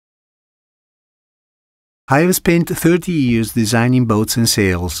I have spent 30 years designing boats and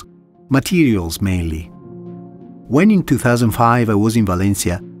sails, materials mainly. When in 2005 I was in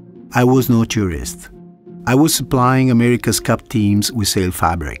Valencia, I was no tourist. I was supplying America's Cup teams with sail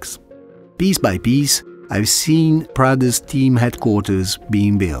fabrics. Piece by piece, I've seen Prada's team headquarters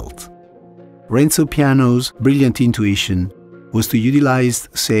being built. Renzo Piano's brilliant intuition was to utilize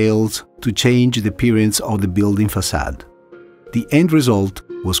sails to change the appearance of the building facade. The end result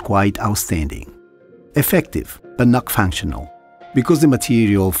was quite outstanding. Effective, but not functional, because the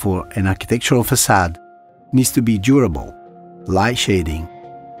material for an architectural facade needs to be durable, light shading,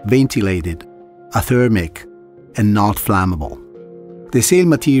 ventilated, athermic, and not flammable. The sail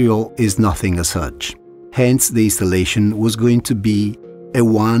material is nothing as such, hence the installation was going to be a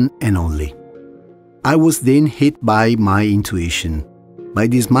one and only. I was then hit by my intuition. By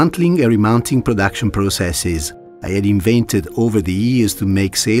dismantling and remounting production processes I had invented over the years to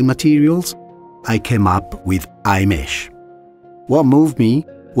make sail materials, I came up with iMesh. What moved me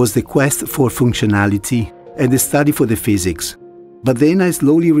was the quest for functionality and the study for the physics. But then I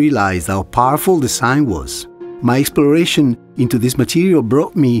slowly realized how powerful the design was. My exploration into this material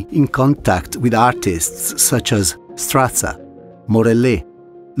brought me in contact with artists such as Strazza, Morellet,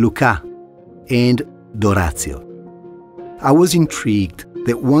 Luca, and Dorazio. I was intrigued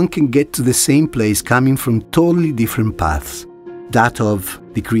that one can get to the same place coming from totally different paths. That of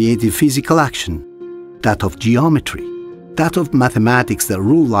the creative physical action, that of geometry, that of mathematics that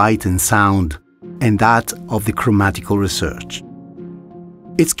rule light and sound, and that of the chromatical research.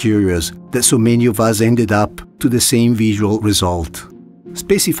 It's curious that so many of us ended up to the same visual result.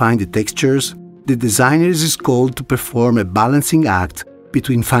 Specifying the textures, the designer is called to perform a balancing act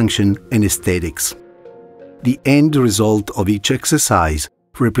between function and aesthetics. The end result of each exercise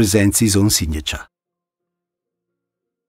represents his own signature.